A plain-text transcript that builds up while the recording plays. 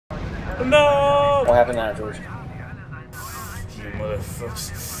No! What happened now, George? You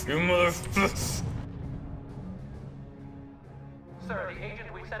motherfuckers. You motherfuckers. Sir, the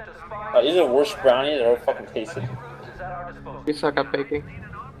agent we sent to spy. These are the worst brownies I've ever fucking tasted. You suck at baking.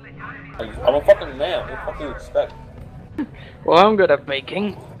 I'm a fucking man. What the fuck do you expect? Well, I'm good at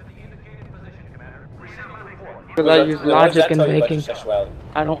baking. Because I use logic in baking.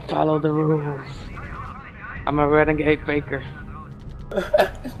 I don't follow the rules. I'm a renegade baker.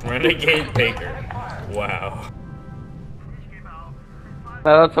 Renegade baker. Wow.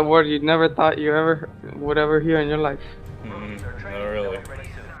 Now that's a word you never thought you would ever hear in your life. Not really.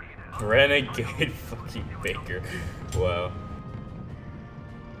 Renegade fucking baker. Wow.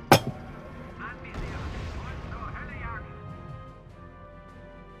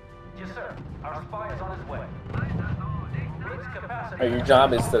 Yes, sir. Our spy is on his way. Right, your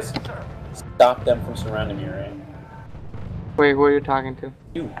job is to stop them from surrounding you, right? Wait, who are you talking to?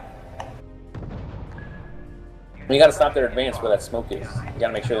 You. You gotta stop their advance where that smoke is. You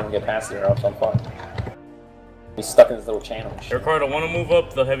gotta make sure they don't get past it or else I'm fucked. He's stuck in this little channel. Ricardo, want to move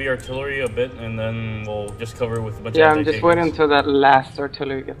up the heavy artillery a bit, and then we'll just cover it with a bunch Yeah, of I'm just waiting until that last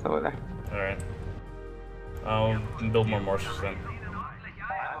artillery gets over there. Alright. I'll build more mortars then.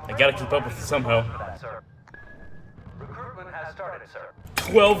 I gotta keep up with it somehow. Recruitment has started, sir.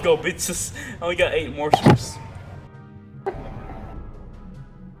 12 go bitches. I only got 8 mortars.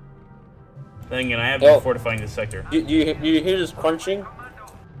 Then again, I have been fortifying this sector. You hear this crunching?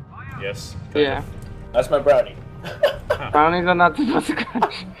 Yes. Yeah. That's my brownie. Brownies are not supposed to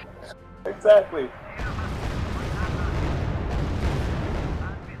crunch. Exactly.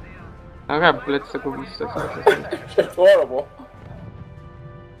 I got blitz to go be It's horrible.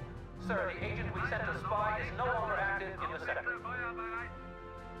 Sir, the agent we sent to spy is no longer active in the sector.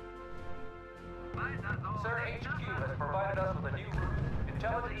 Sir, HQ has provided us with a new route.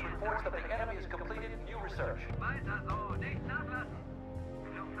 Intelligence reports that the enemy has completed new research.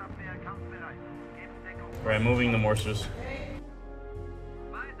 Right, moving the mortars.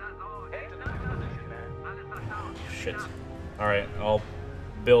 Shit. Alright, I'll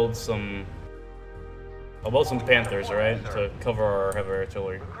build some Panthers, alright? To cover our heavy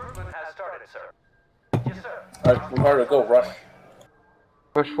artillery. Recruitment has started, sir. Yes, sir. Alright, Ricardo, go, rush.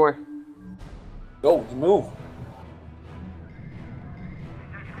 Push 4. Go, move.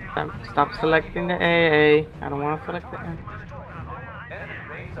 Stop selecting the AA. I don't want to select the A. Enemy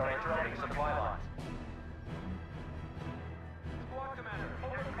raids are interrupting supply lines. Squad commander,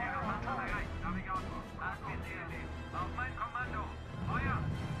 open fire on target.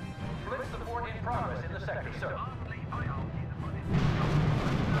 Blitz support in progress in the sector, sir. HQ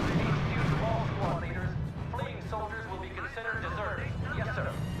to all squad leaders. Fleeing soldiers will be considered deserters. Yes,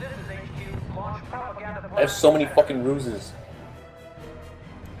 sir. This is HQ. Launch propaganda. I have so many fucking ruses.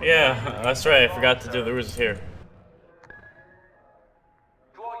 Yeah, that's right. I forgot to do the ruses here. To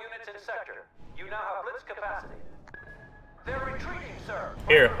all units in sector, you now have blitz capacity. They're retreating, sir.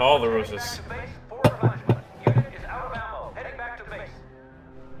 Here, all the ruses. Back to base for replenishment. Unit is out of ammo. Heading back to base.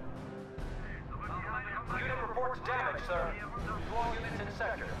 Unit reports damage, sir. To all units in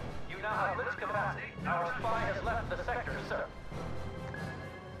sector, you now have blitz capacity. Our spy has left the sector, sir.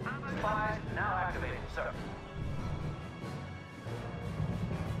 Spies now activated, sir.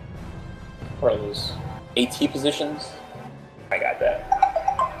 Where are those? AT positions? I got that.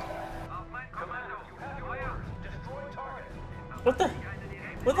 What the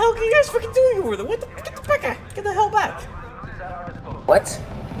hell are you guys fucking doing over there? What the? Get the fuck out! Get the hell back! What?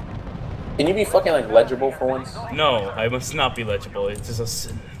 Can you be fucking like legible for once? No, I must not be legible. It is a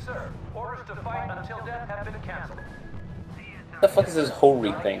sin. Sir, orders to fight until death have been cancelled. What the fuck is this whole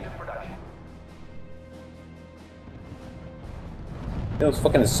read thing? It was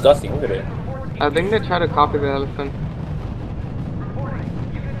fucking disgusting. Look at it. I think they try to copy the elephant.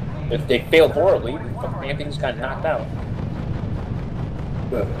 If they failed horribly, the fucking damn thing just got knocked out.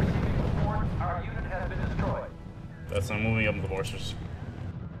 Our unit has been destroyed. That's not moving up the mortars.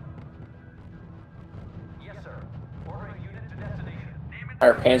 Yes, sir. Ordering unit to destination.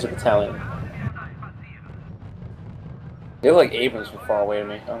 Our Panzer Battalion. They look like Abrams from far away to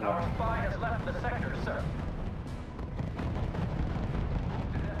me. I don't know. Our spy has left the sector, sir.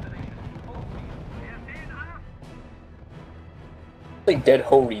 Like dead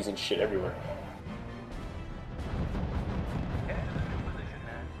hories and shit everywhere.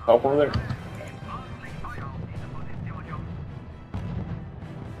 Help over there.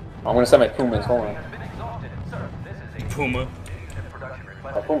 I'm gonna send my Pumas, hold on. Puma.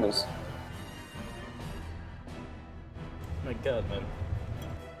 My Pumas. My god, man.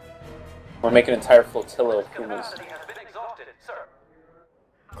 We're making an entire flotilla of Pumas.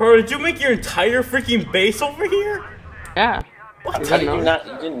 Of Bro, did you make your entire freaking base over here? Yeah. How did you not?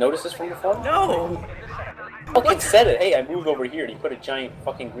 You didn't notice this from before? No. Fucking said it. Hey, I moved over here, and he put a giant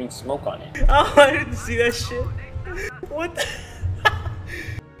fucking green smoke on it. Oh, I didn't see that shit. What the?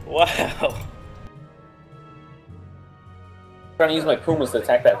 Wow. I'm trying to use my Pumas to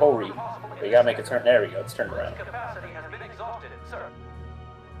attack that whole reef. But you gotta make a turn. There we go. It's turned around. Capacity has been exhausted, sir.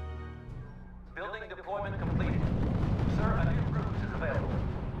 Building deployment completed. Sir, a new cruise is available.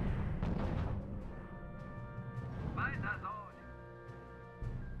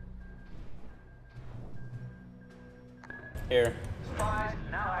 Here. Spies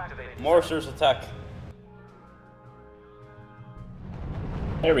now activated. Mortars attack.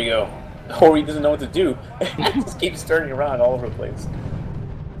 There we go. Or he doesn't know what to do. Just keeps turning around all over the place.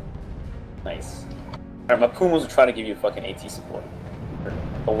 Nice. Alright, my Pumas will try to give you fucking AT support.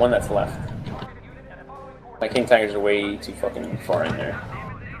 The one that's left. My King Tigers are way too fucking far in there.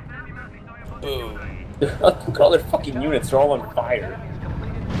 Boom. Look at all their fucking units, they're all on fire.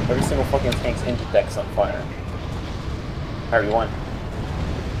 Every single fucking tank's engine deck's on fire. Alright, we won.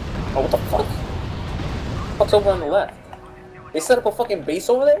 Oh, what the fuck? What's over on the left? They set up a fucking base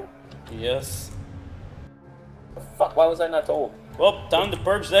over there? Yes. The fuck, why was I not told? Well, time to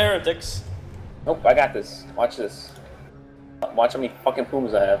purge the heretics. Nope, I got this. Watch this. Watch how many fucking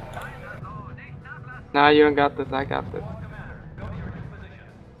Pumas I have. Nah, you don't got this. I got this.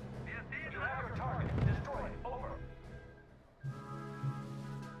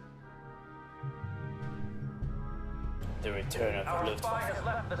 The return of the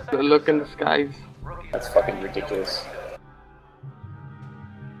Luftwaffe. Look in the skies. That's fucking ridiculous.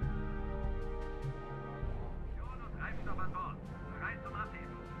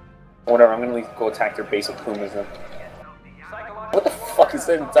 Whatever, I'm gonna at least go attack their base of Pumas then. What the fuck is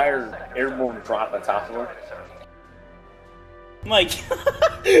that entire airborne drop on top of them? Mike,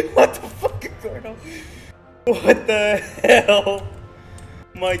 what the fuck is going on? What the hell?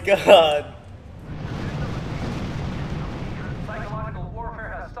 My god. Psychological warfare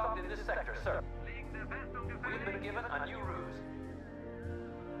has stopped in this sector, sir. We've been given a new ruse.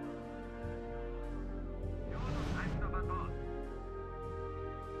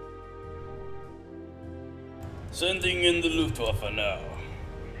 Sending in the Luftwaffe now.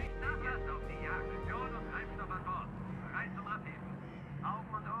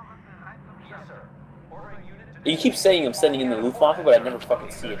 Yes, sir. Ordering unit to You keep saying I'm sending in the Luftwaffe, but I never fucking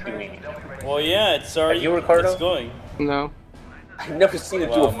see it doing it. Well, yeah, it's already. Are you, Ricardo? It's going. No. I've never seen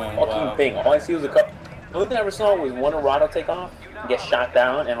it do a fucking thing. All I see was a couple. The only thing I ever saw was one Arado take off, get shot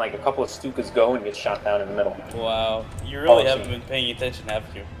down, and like a couple of Stukas go and get shot down in the middle. Wow, you really haven't been paying attention, have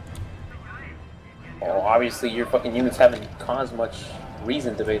you? Well, obviously your fucking units haven't caused much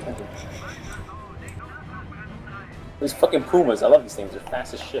reason to pay attention. These fucking Pumas, I love these things. They're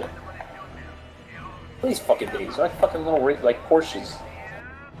fast as shit. Look at these fucking things. They're like fucking little like Porsches.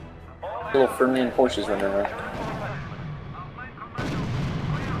 Little Ferdinand Porsches running around.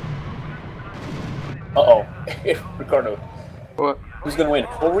 Uh-oh. Ricardo. What? Who's gonna win?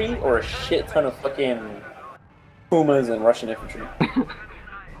 Hori or a shit ton of fucking Pumas and Russian infantry?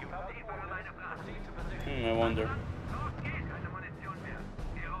 I wonder.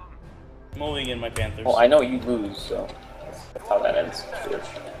 Moving in my Panthers. Well, I know you lose, so that's how that ends.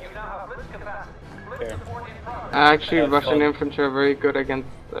 Fair. Actually, Russian infantry are very good against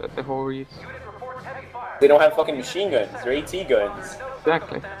the Horis. They don't have fucking machine guns. They're AT guns.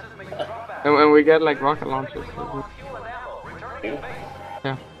 Exactly. And we get like rocket launchers. Dude.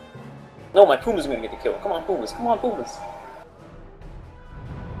 Yeah. No, my Puma's gonna get the kill. Come on, Pumas. Come on, Pumas.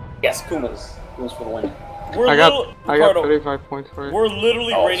 Yes, Pumas. Pumas for the win. I got 35 points for it. We're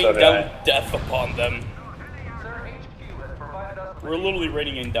literally Oh, raining so did down I. death upon them. We're literally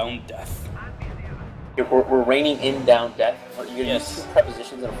raining down death. We're raining in down death. Are you gonna Yes. use two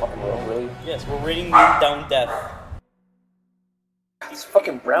prepositions in a fucking row, really? Yes, we're raining down death. It's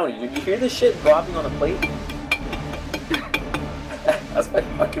fucking brownie. Did you hear this shit dropping on a plate? That's my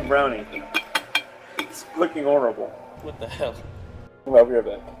fucking brownie. It's looking horrible. What the hell? I'll be right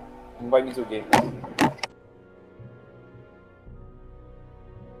back. Invite me to a game.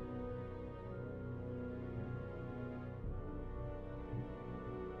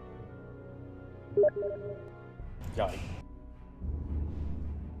 Jolly.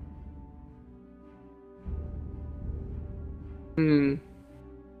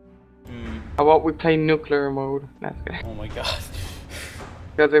 How about we play nuclear mode? That's good. Oh my god.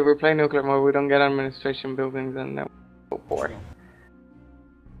 Because if we play nuclear mode, we don't get administration buildings and then we'll go for it.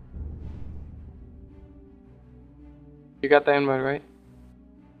 You got the invite, right?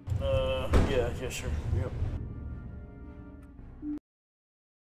 Yeah, sure. Yep.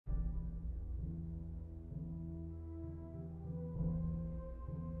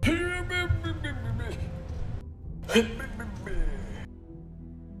 What?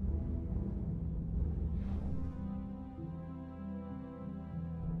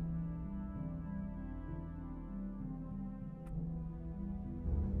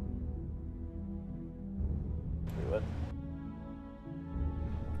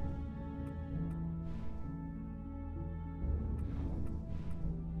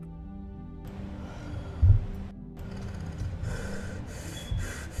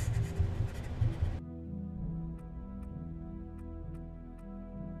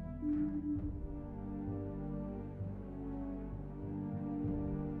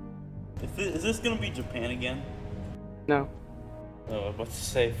 Is this gonna be Japan again? No. Oh, I was about to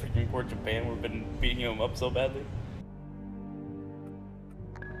say, freaking poor Japan, we've been beating them up so badly.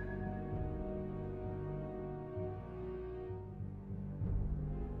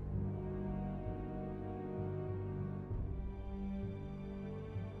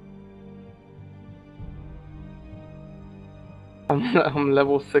 I'm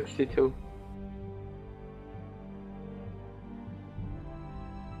level 62.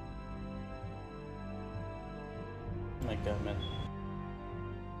 Oh my god, man.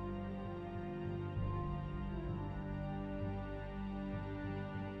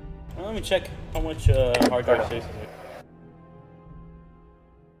 Well, let me check how much hard drive space is it.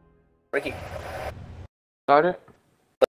 Ricky. Got it?